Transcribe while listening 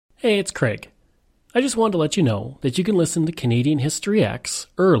Hey, it's Craig. I just wanted to let you know that you can listen to Canadian History X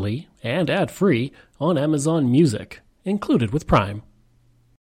early and ad-free on Amazon Music, included with Prime.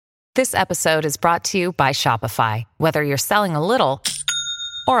 This episode is brought to you by Shopify. Whether you're selling a little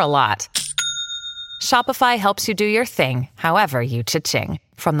or a lot, Shopify helps you do your thing, however you cha-ching.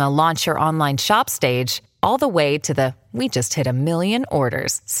 From the launch your online shop stage, all the way to the we just hit 1 million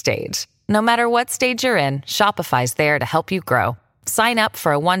orders stage. No matter what stage you're in, Shopify's there to help you grow. Sign up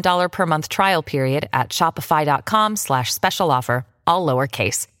for a $1 per month trial period at shopify.com/special offer, all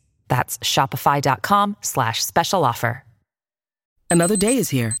lowercase. That's shopify.com/special offer. Another day is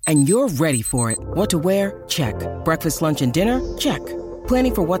here, and you're ready for it. What to wear? Check. Breakfast, lunch, and dinner? Check.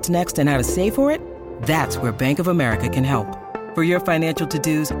 Planning for what's next and how to save for it? That's where Bank of America can help. For your financial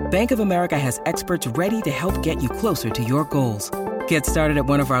to-dos, Bank of America has experts ready to help get you closer to your goals. Get started at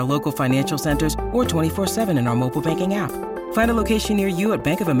one of our local financial centers or 24/7 in our mobile banking app. Find a location near you at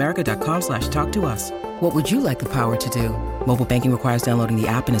bankofamerica.com/talktous. What would you like the power to do? Mobile banking requires downloading the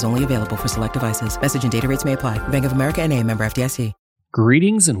app and is only available for select devices. Message and data rates may apply. Bank of America N.A., member FDIC.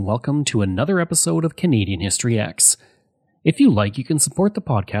 Greetings and welcome to another episode of Canadian History X. If you like, you can support the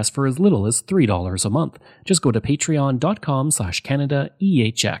podcast for as little as $3 a month. Just go to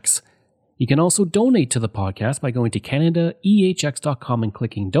patreon.com/CanadaEHX. You can also donate to the podcast by going to CanadaEHX.com and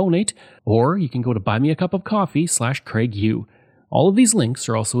clicking donate, or you can go to buymeacupofcoffee/CraigU. All of these links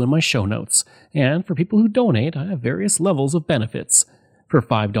are also in my show notes, and for people who donate, I have various levels of benefits. For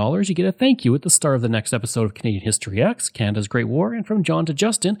 $5, you get a thank you at the start of the next episode of Canadian History X, Canada's Great War, and from John to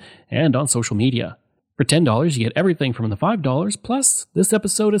Justin, and on social media. For $10, you get everything from the $5, plus this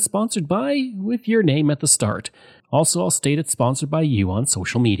episode is sponsored by, with your name at the start. Also, I'll state it's sponsored by you on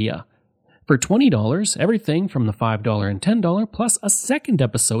social media. For $20, everything from the $5 and $10, plus a second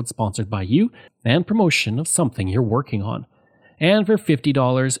episode sponsored by you, and promotion of something you're working on. And for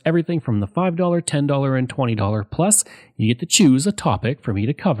 $50, everything from the $5, $10, and $20, plus you get to choose a topic for me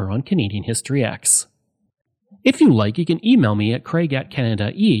to cover on Canadian History X. If you like, you can email me at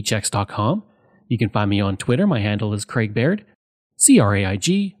craig@CanadaEHX.com. You can find me on Twitter. My handle is Craig Baird,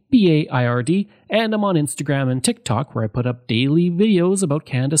 CraigBaird, and I'm on Instagram and TikTok where I put up daily videos about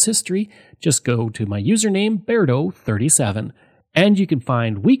Canada's history. Just go to my username, Bairdo37. And you can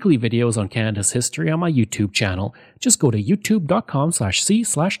find weekly videos on Canada's history on my YouTube channel. Just go to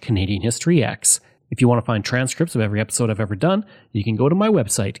youtube.com/c/CanadianHistoryX. If you want to find transcripts of every episode I've ever done, you can go to my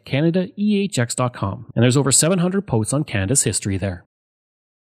website, CanadaEHX.com. And there's over 700 posts on Canada's history there.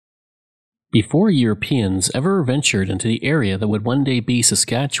 Before Europeans ever ventured into the area that would one day be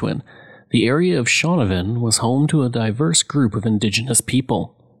Saskatchewan, the area of Shaunavon was home to a diverse group of Indigenous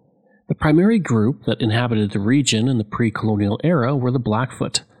people. The primary group that inhabited the region in the pre-colonial era were the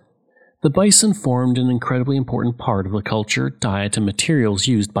Blackfoot. The bison formed an incredibly important part of the culture, diet, and materials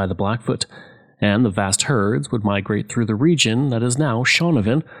used by the Blackfoot, and the vast herds would migrate through the region that is now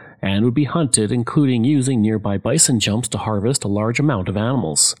Shaunavon and would be hunted, including using nearby bison jumps to harvest a large amount of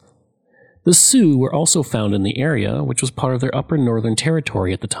animals. The Sioux were also found in the area, which was part of their upper northern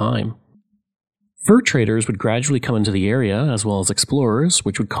territory at the time. Fur traders would gradually come into the area, as well as explorers,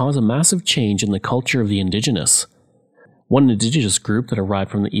 which would cause a massive change in the culture of the indigenous. One indigenous group that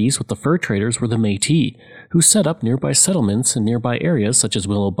arrived from the east with the fur traders were the Métis, who set up nearby settlements in nearby areas such as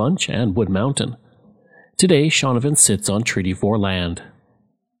Willow Bunch and Wood Mountain. Today, Shaunavon sits on Treaty 4 land.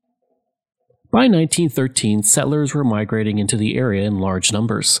 By 1913, settlers were migrating into the area in large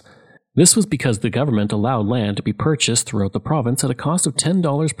numbers. This was because the government allowed land to be purchased throughout the province at a cost of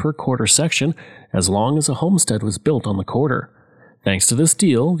 $10 per quarter section as long as a homestead was built on the quarter. Thanks to this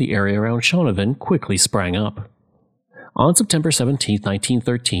deal, the area around Shaunavon quickly sprang up. On September 17,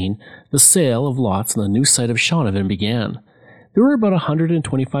 1913, the sale of lots on the new site of Shaunavon began. There were about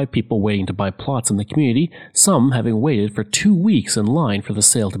 125 people waiting to buy plots in the community, some having waited for 2 weeks in line for the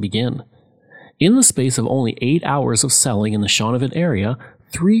sale to begin. In the space of only 8 hours of selling in the Shaunavon area,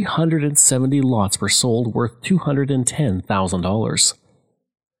 370 lots were sold worth $210,000.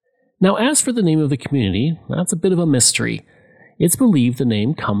 Now, as for the name of the community, that's a bit of a mystery. It's believed the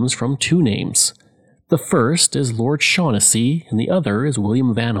name comes from two names. The first is Lord Shaughnessy, and the other is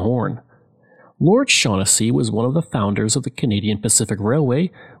William Van Horn. Lord Shaughnessy was one of the founders of the Canadian Pacific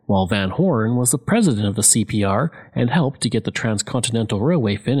Railway, while Van Horn was the president of the CPR and helped to get the Transcontinental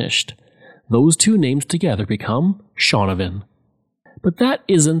Railway finished. Those two names together become Shaunavon. But that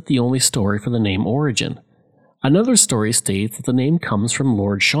isn't the only story for the name origin. Another story states that the name comes from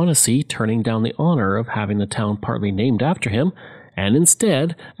Lord Shaughnessy turning down the honor of having the town partly named after him, and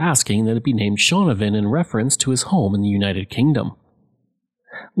instead asking that it be named Shaunavon in reference to his home in the United Kingdom.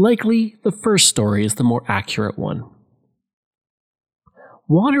 Likely, the first story is the more accurate one.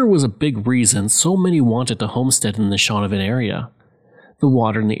 Water was a big reason so many wanted to homestead in the Shaunavon area. The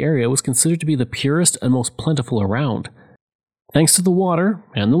water in the area was considered to be the purest and most plentiful around. Thanks to the water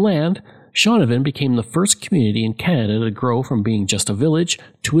and the land, Shaunavon became the first community in Canada to grow from being just a village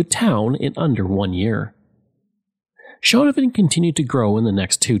to a town in under 1 year. Shaunavon continued to grow in the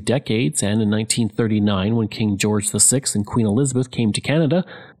next 2 decades, and in 1939, when King George VI and Queen Elizabeth came to Canada,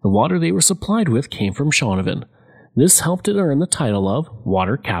 the water they were supplied with came from Shaunavon. This helped it earn the title of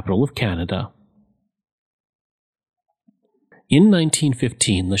Water Capital of Canada. In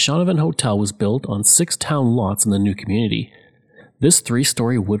 1915, the Shaunavon Hotel was built on 6 town lots in the new community. This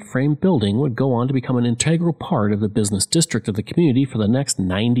 3-story wood-frame building would go on to become an integral part of the business district of the community for the next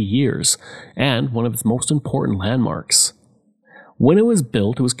 90 years, and one of its most important landmarks. When it was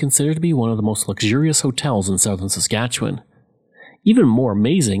built, it was considered to be one of the most luxurious hotels in southern Saskatchewan. Even more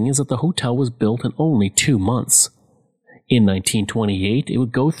amazing is that the hotel was built in only 2 months. In 1928, it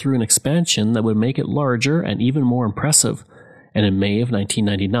would go through an expansion that would make it larger and even more impressive, and in May of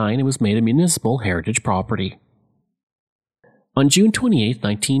 1999, it was made a municipal heritage property. On June 28,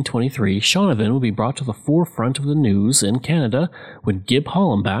 1923, Shaunavon would be brought to the forefront of the news in Canada when Gib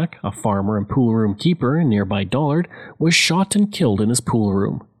Hollenbach, a farmer and pool room keeper in nearby Dollard, was shot and killed in his pool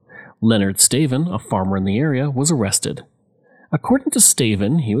room. Leonard Staven, a farmer in the area, was arrested. According to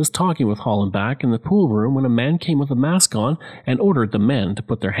Staven, he was talking with Hollenbach in the pool room when a man came with a mask on and ordered the men to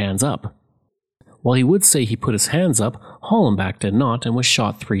put their hands up. While he would say he put his hands up, Hollenbach did not and was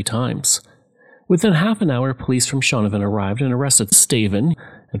shot 3 times. Within half an hour, police from Shaunavon arrived and arrested Staven,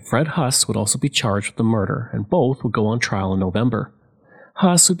 and Fred Huss would also be charged with the murder, and both would go on trial in November.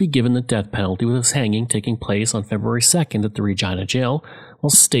 Huss would be given the death penalty, with his hanging taking place on February 2nd at the Regina Jail,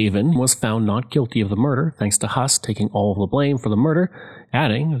 while Staven was found not guilty of the murder, thanks to Huss taking all of the blame for the murder,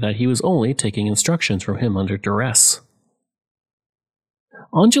 adding that he was only taking instructions from him under duress.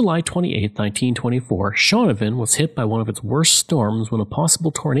 On July 28, 1924, Shaunavon was hit by one of its worst storms when a possible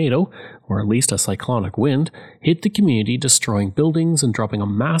tornado, or at least a cyclonic wind, hit the community, destroying buildings and dropping a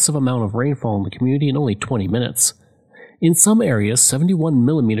massive amount of rainfall in the community in only 20 minutes. In some areas, 71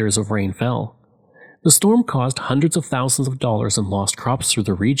 millimeters of rain fell. The storm caused hundreds of thousands of dollars in lost crops through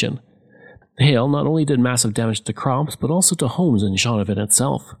the region. The hail not only did massive damage to crops, but also to homes in Shaunavon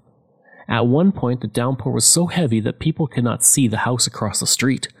itself. At one point, the downpour was so heavy that people could not see the house across the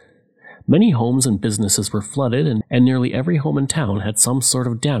street. Many homes and businesses were flooded, and nearly every home in town had some sort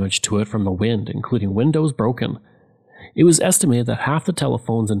of damage to it from the wind, including windows broken. It was estimated that half the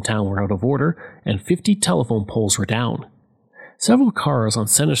telephones in town were out of order, and 50 telephone poles were down. Several cars on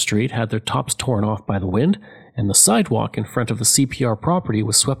Center Street had their tops torn off by the wind, and the sidewalk in front of the CPR property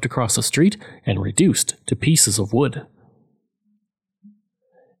was swept across the street and reduced to pieces of wood.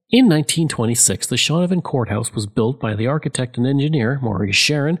 In 1926, the Shaunavon Courthouse was built by the architect and engineer Maurice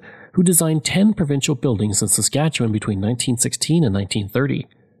Sharon, who designed 10 provincial buildings in Saskatchewan between 1916 and 1930.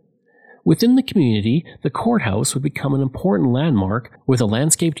 Within the community, the courthouse would become an important landmark with a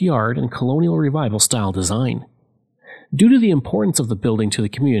landscaped yard and colonial revival-style design. Due to the importance of the building to the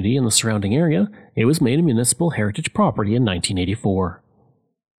community and the surrounding area, it was made a municipal heritage property in 1984.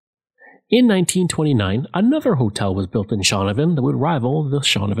 In 1929, another hotel was built in Shaunavon that would rival the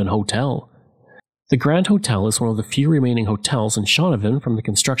Shaunavon Hotel. The Grand Hotel is one of the few remaining hotels in Shaunavon from the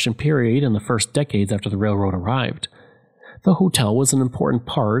construction period in the first decades after the railroad arrived. The hotel was an important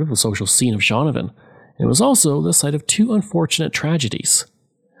part of the social scene of Shaunavon, and it was also the site of 2 unfortunate tragedies.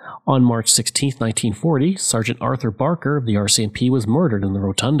 On March 16, 1940, Sergeant Arthur Barker of the RCMP was murdered in the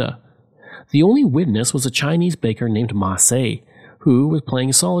rotunda. The only witness was a Chinese baker named Ma Sei, who was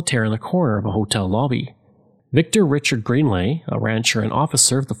playing solitaire in the corner of a hotel lobby. Victor Richard Greenlay, a rancher and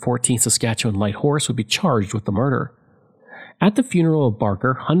officer of the 14th Saskatchewan Light Horse, would be charged with the murder. At the funeral of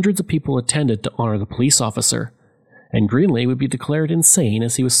Barker, hundreds of people attended to honor the police officer, and Greenlay would be declared insane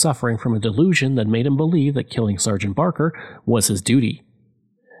as he was suffering from a delusion that made him believe that killing Sergeant Barker was his duty.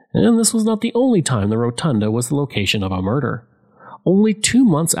 And this was not the only time the rotunda was the location of a murder. Only 2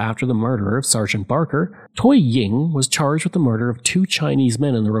 months after the murder of Sergeant Barker, Toy Ying was charged with the murder of 2 Chinese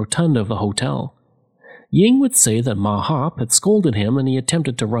men in the rotunda of the hotel. Ying would say that Ma Hop had scolded him and he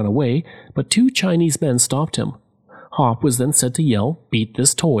attempted to run away, but 2 Chinese men stopped him. Hop was then said to yell, "Beat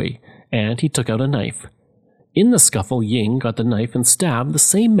this toy," and he took out a knife. In the scuffle, Ying got the knife and stabbed the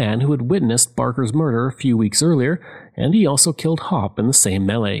same man who had witnessed Barker's murder a few weeks earlier, and he also killed Hop in the same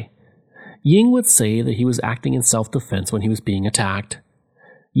melee. Ying would say that he was acting in self-defense when he was being attacked.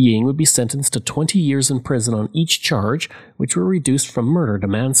 Ying would be sentenced to 20 years in prison on each charge, which were reduced from murder to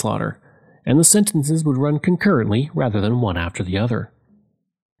manslaughter, and the sentences would run concurrently rather than one after the other.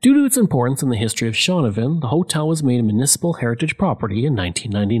 Due to its importance in the history of Shaunavon, the hotel was made a municipal heritage property in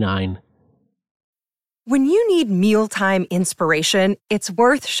 1999. When you need mealtime inspiration, it's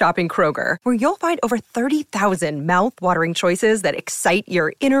worth shopping Kroger, where you'll find over 30,000 mouth-watering choices that excite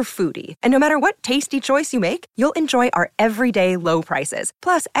your inner foodie. And no matter what tasty choice you make, you'll enjoy our everyday low prices,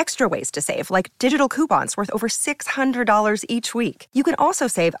 plus extra ways to save, like digital coupons worth over $600 each week. You can also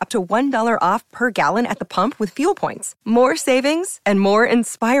save up to $1 off per gallon at the pump with fuel points. More savings and more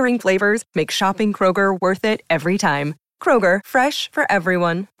inspiring flavors make shopping Kroger worth it every time. Kroger, fresh for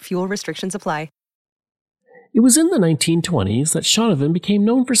everyone. Fuel restrictions apply. It was in the 1920s that Shaunavon became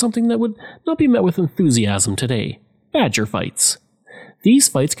known for something that would not be met with enthusiasm today: badger fights. These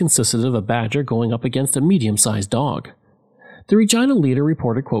fights consisted of a badger going up against a medium-sized dog. The Regina Leader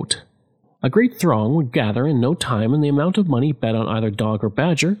reported, quote, "A great throng would gather in no time, and the amount of money bet on either dog or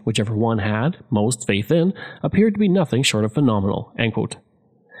badger, whichever one had most faith in, appeared to be nothing short of phenomenal." End quote.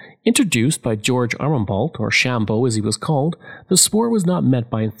 Introduced by George Armbold, or Shambo as he was called, the sport was not met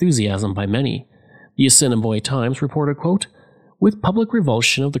by enthusiasm by many. The Assiniboine Times reported, quote, "With public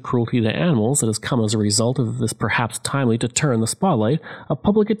revulsion of the cruelty to animals that has come as a result of this, perhaps timely to turn the spotlight of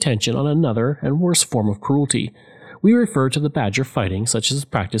public attention on another and worse form of cruelty, we refer to the badger fighting such as is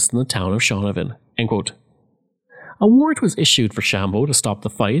practiced in the town of Shaunavon." End quote. A warrant was issued for Shambo to stop the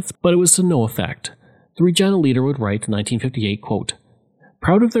fights, but it was to no effect. The Regina Leader would write in 1958, quote,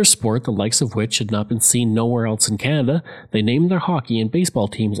 "Proud of their sport, the likes of which had not been seen nowhere else in Canada, they named their hockey and baseball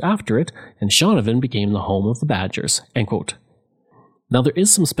teams after it, and Shaunavon became the home of the Badgers." End quote. Now, there is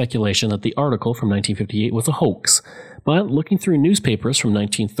some speculation that the article from 1958 was a hoax, but looking through newspapers from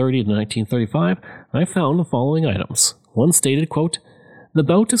 1930 to 1935, I found the following items. One stated, quote, "The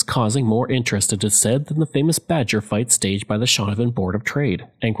bout is causing more interest, it is said, than the famous badger fight staged by the Shaunavon Board of Trade."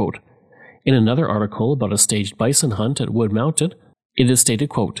 End quote. In another article about a staged bison hunt at Wood Mountain, it is stated,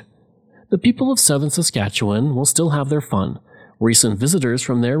 quote, "The people of southern Saskatchewan will still have their fun. Recent visitors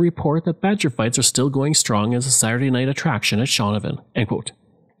from there report that badger fights are still going strong as a Saturday night attraction at Shaunavon." End quote.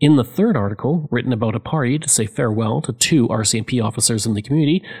 In the third article, written about a party to say farewell to 2 RCMP officers in the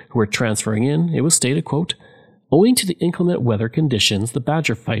community who were transferring in, it was stated, quote, "Owing to the inclement weather conditions, the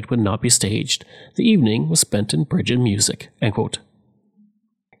badger fight would not be staged. The evening was spent in bridge and music." End quote.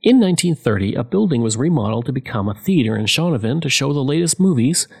 In 1930, a building was remodeled to become a theater in Shaunavon to show the latest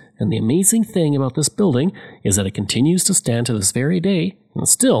movies, and the amazing thing about this building is that it continues to stand to this very day and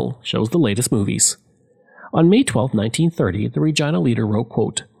still shows the latest movies. On May 12, 1930, the Regina Leader wrote,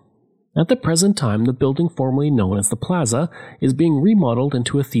 quote, "At the present time, the building formerly known as the Plaza is being remodeled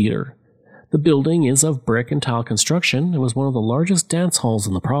into a theater. The building is of brick and tile construction and was one of the largest dance halls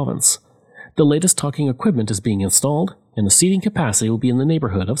in the province. The latest talking equipment is being installed, and the seating capacity will be in the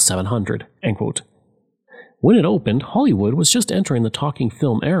neighborhood of 700. End quote. When it opened, Hollywood was just entering the talking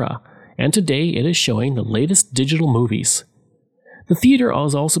film era, and today it is showing the latest digital movies. The theater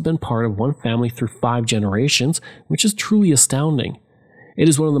has also been part of one family through 5 generations, which is truly astounding. It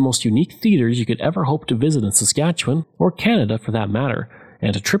is one of the most unique theaters you could ever hope to visit in Saskatchewan, or Canada for that matter,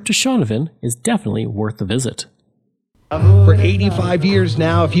 and a trip to Shaunavon is definitely worth the visit. For 85 years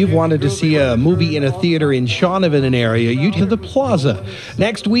now, if you've wanted to see a movie in a theater in Shaunavon and area, you'd hit the Plaza.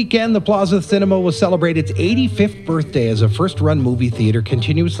 Next weekend, the Plaza Cinema will celebrate its 85th birthday as a first-run movie theater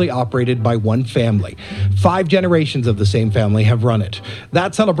continuously operated by one family. 5 generations of the same family have run it.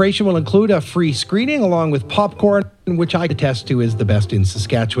 That celebration will include a free screening along with popcorn, which I attest to is the best in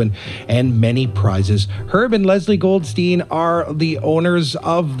Saskatchewan, and many prizes. Herb and Leslie Goldstein are the owners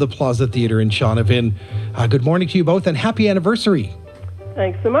of the Plaza Theatre in Shaunavon. Good morning to you both, and happy anniversary.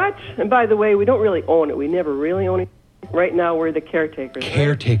 Thanks so much. And by the way, we don't really own it. We never really own it. Right now, we're the caretakers.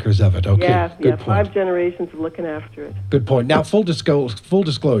 Caretakers of it. Okay. Yeah, Good point. 5 generations of looking after it. Good point. Now, full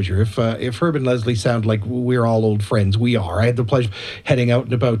disclosure, if Herb and Leslie sound like we're all old friends, we are. I had the pleasure of heading out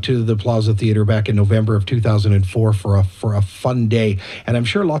and about to the Plaza Theatre back in November of 2004 for a fun day, and I'm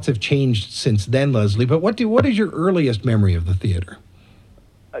sure lots have changed since then, Leslie. But what is your earliest memory of the theatre?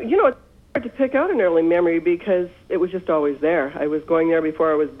 It's hard to pick out an early memory because it was just always there. I was going there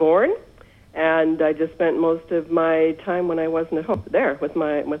before I was born. And I just spent most of my time when I wasn't at home there with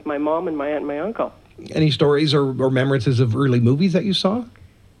my mom and my aunt and my uncle. Any stories or remembrances of early movies that you saw?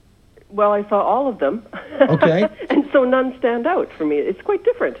 Well, I saw all of them. Okay. And so none stand out for me. It's quite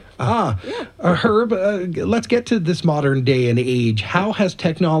different. Yeah. Herb, let's get to this modern day and age. How has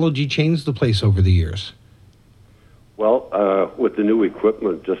technology changed the place over the years? Well, with the new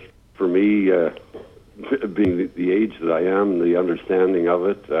equipment, just for me, being the age that I am, the understanding of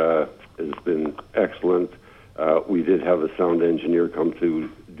it has been excellent. We did have a sound engineer come to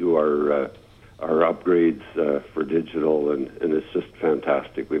do our our upgrades for digital, and it's just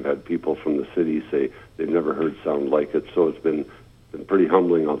fantastic. We've had people from the city say they've never heard sound like it, so it's been pretty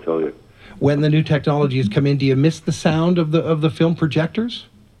humbling, I'll tell you. When the new technology has come in, do you miss the sound of the film projectors?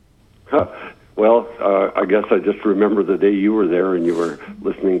 Well, I guess I just remember the day you were there and you were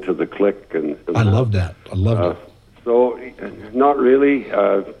listening to the click. And I loved that. I loved it. So, not really.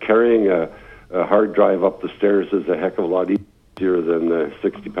 Carrying a hard drive up the stairs is a heck of a lot easier than the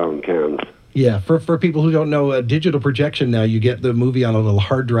 60-pound cans. Yeah, for people who don't know, a digital projection now, you get the movie on a little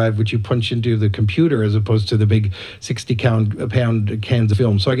hard drive, which you punch into the computer as opposed to the big 60-pound cans of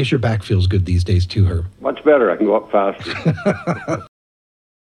film. So I guess your back feels good these days too, Herb. Much better. I can go up faster.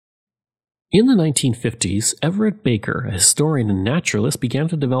 In the 1950s, Everett Baker, a historian and naturalist, began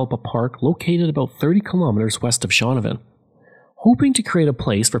to develop a park located about 30 kilometers west of Shaunavon. Hoping to create a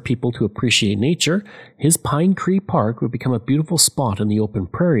place for people to appreciate nature, his Pine Creek Park would become a beautiful spot in the open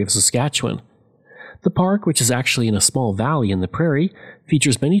prairie of Saskatchewan. The park, which is actually in a small valley in the prairie,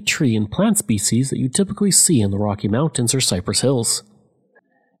 features many tree and plant species that you typically see in the Rocky Mountains or Cypress Hills.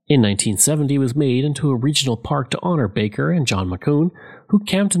 In 1970, it was made into a regional park to honor Baker and John McCune, who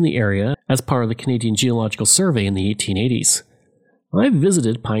camped in the area as part of the Canadian Geological Survey in the 1880s. I've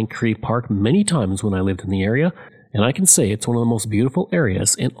visited Pine Creek Park many times when I lived in the area, and I can say it's one of the most beautiful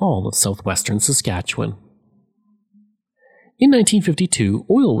areas in all of southwestern Saskatchewan. In 1952,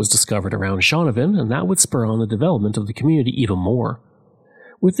 oil was discovered around Shaunavon, and that would spur on the development of the community even more.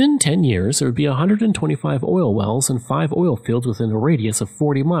 Within 10 years, there would be 125 oil wells and 5 oil fields within a radius of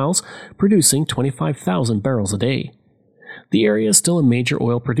 40 miles, producing 25,000 barrels a day. The area is still a major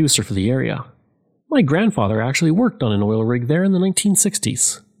oil producer for the area. My grandfather actually worked on an oil rig there in the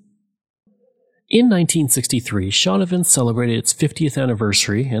 1960s. In 1963, Shaunavon celebrated its 50th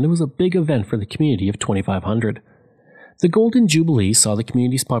anniversary, and it was a big event for the community of 2,500. The Golden Jubilee saw the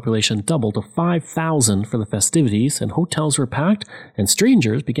community's population double to 5,000 for the festivities, and hotels were packed, and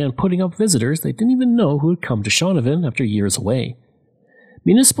strangers began putting up visitors they didn't even know who had come to Shaunavon after years away.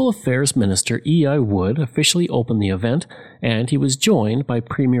 Municipal Affairs Minister E.I. Wood officially opened the event, and he was joined by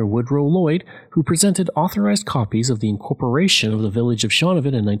Premier Woodrow Lloyd, who presented authorized copies of the incorporation of the village of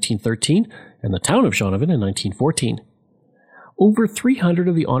Shaunavon in 1913 and the town of Shaunavon in 1914. Over 300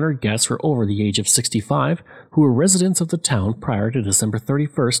 of the honored guests were over the age of 65, who were residents of the town prior to December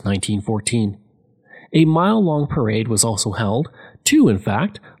 31, 1914. A mile-long parade was also held, 2 in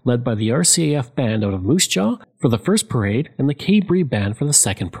fact, led by the RCAF band out of Moose Jaw for the first parade and the K-Bree band for the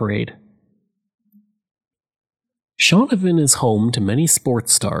second parade. Shaunavon is home to many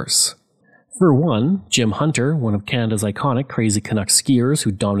sports stars. For one, Jim Hunter, one of Canada's iconic Crazy Canucks skiers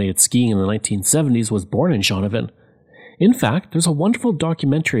who dominated skiing in the 1970s, was born in Shaunavon. In fact, there's a wonderful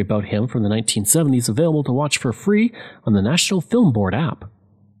documentary about him from the 1970s available to watch for free on the National Film Board app.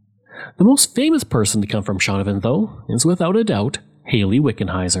 The most famous person to come from Shaunavon, though, is without a doubt Hayley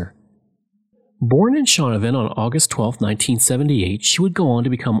Wickenheiser. Born in Shaunavon on August 12, 1978, she would go on to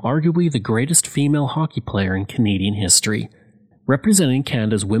become arguably the greatest female hockey player in Canadian history. Representing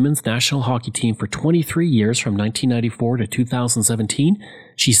Canada's women's national hockey team for 23 years from 1994 to 2017,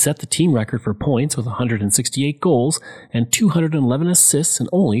 she set the team record for points with 168 goals and 211 assists in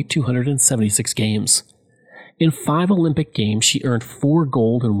only 276 games. In 5 Olympic Games, she earned 4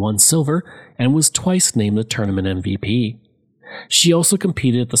 gold and 1 silver and was twice named the tournament MVP. She also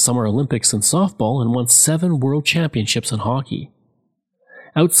competed at the Summer Olympics in softball and won 7 world championships in hockey.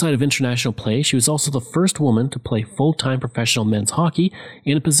 Outside of international play, she was also the first woman to play full-time professional men's hockey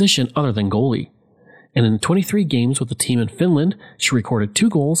in a position other than goalie. And in 23 games with the team in Finland, she recorded 2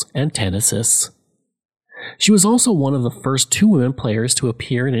 goals and 10 assists. She was also one of the first 2 women players to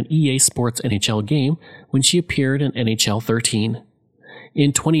appear in an EA Sports NHL game when she appeared in NHL 13.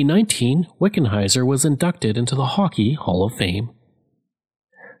 In 2019, Wickenheiser was inducted into the Hockey Hall of Fame.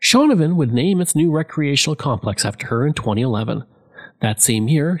 Shaunavon would name its new recreational complex after her in 2011. That same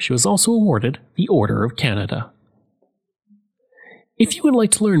year, she was also awarded the Order of Canada. If you would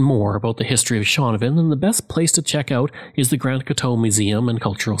like to learn more about the history of Shaunavon, then the best place to check out is the Grand Coteau Museum and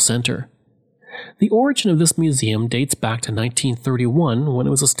Cultural Centre. The origin of this museum dates back to 1931 when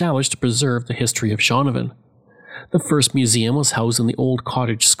it was established to preserve the history of Shaunavon. The first museum was housed in the old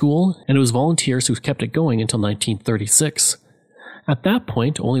cottage school, and it was volunteers who kept it going until 1936. At that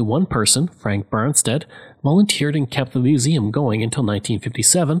point, only one person, Frank Barnstead, volunteered and kept the museum going until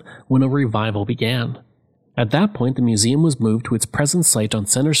 1957 when a revival began. At that point, the museum was moved to its present site on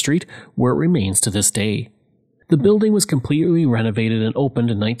Centre Street, where it remains to this day. The building was completely renovated and opened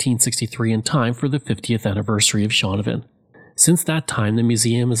in 1963 in time for the 50th anniversary of Shaunavon. Since that time, the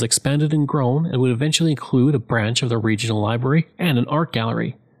museum has expanded and grown and would eventually include a branch of the regional library and an art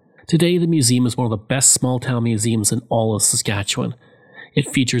gallery. Today, the museum is one of the best small-town museums in all of Saskatchewan. It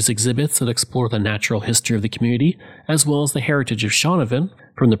features exhibits that explore the natural history of the community, as well as the heritage of Shaunavon,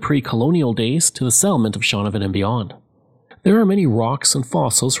 from the pre-colonial days to the settlement of Shaunavon and beyond. There are many rocks and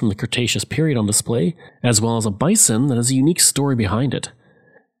fossils from the Cretaceous period on display, as well as a bison that has a unique story behind it.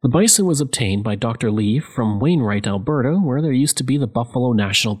 The bison was obtained by Dr. Lee from Wainwright, Alberta, where there used to be the Buffalo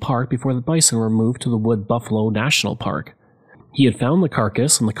National Park before the bison were moved to the Wood Buffalo National Park. He had found the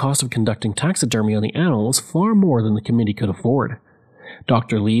carcass, and the cost of conducting taxidermy on the animal was far more than the committee could afford.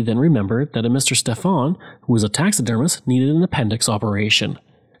 Dr. Lee then remembered that a Mr. Stefan, who was a taxidermist, needed an appendix operation.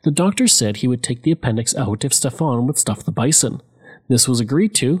 The doctor said he would take the appendix out if Stefan would stuff the bison. This was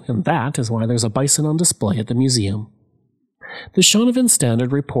agreed to, and that is why there's a bison on display at the museum. The Shaunavon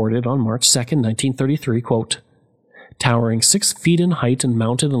Standard reported on March 2, 1933, quote, "Towering 6 feet in height and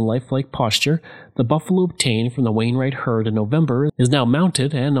mounted in lifelike posture, the buffalo obtained from the Wainwright herd in November is now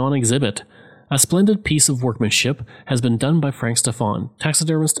mounted and on exhibit. A splendid piece of workmanship has been done by Frank Stefan,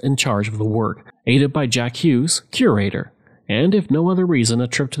 taxidermist in charge of the work, aided by Jack Hughes, curator, and if no other reason, a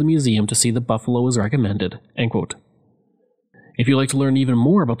trip to the museum to see the buffalo is recommended." End quote. If you'd like to learn even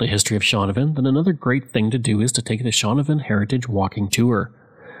more about the history of Shaunavon, then another great thing to do is to take the Shaunavon Heritage Walking Tour.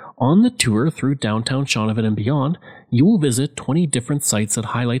 On the tour through downtown Shaunavon and beyond, you will visit 20 different sites that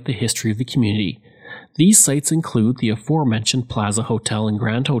highlight the history of the community. These sites include the aforementioned Plaza Hotel and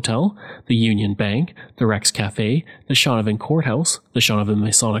Grand Hotel, the Union Bank, the Rex Cafe, the Shaunavon Courthouse, the Shaunavon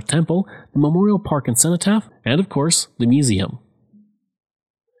Masonic Temple, the Memorial Park and Cenotaph, and of course, the museum.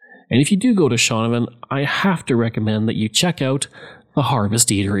 And if you do go to Shaunavon, I have to recommend that you check out the Harvest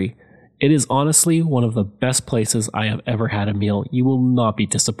Eatery. It is honestly one of the best places I have ever had a meal. You will not be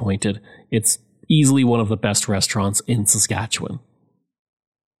disappointed. It's easily one of the best restaurants in Saskatchewan.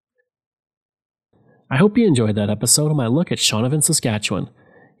 I hope you enjoyed that episode of my look at Shaunavon, Saskatchewan.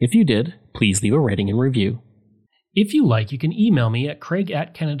 If you did, please leave a rating and review. If you like, you can email me at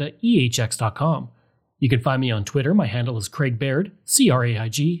craig@canadaehx.com. You can find me on Twitter. My handle is Craig Baird,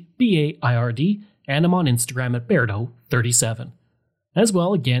 CraigBaird, and I'm on Instagram at Bairdo37. As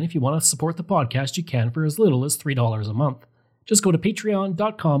well, again, if you want to support the podcast, you can for as little as $3 a month. Just go to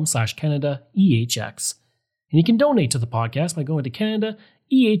patreon.com/CanadaEHX. And you can donate to the podcast by going to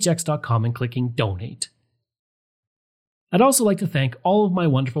CanadaEHX.com and clicking Donate. I'd also like to thank all of my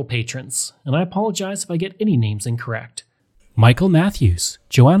wonderful patrons, and I apologize if I get any names incorrect. Michael Matthews,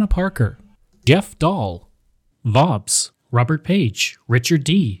 Joanna Parker, Jeff Dahl, Vobs, Robert Page, Richard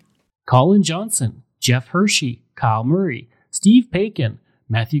D., Colin Johnson, Jeff Hershey, Kyle Murray, Steve Pakin,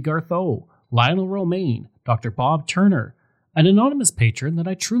 Matthew Gartho, Lionel Romaine, Dr. Bob Turner, an anonymous patron that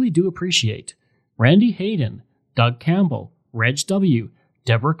I truly do appreciate, Randy Hayden, Doug Campbell, Reg W.,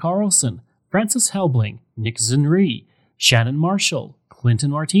 Deborah Carlson, Francis Helbling, Nick Zinri, Shannon Marshall,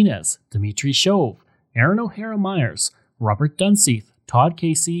 Clinton Martinez, Dimitri Chauve, Aaron O'Hara Myers, Robert Dunseith, Todd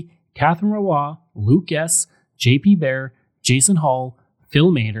Casey, Catherine Roy, Luke S., JP Bear, Jason Hall,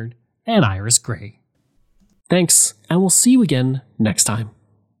 Phil Maynard, and Iris Gray. Thanks, and we'll see you again next time.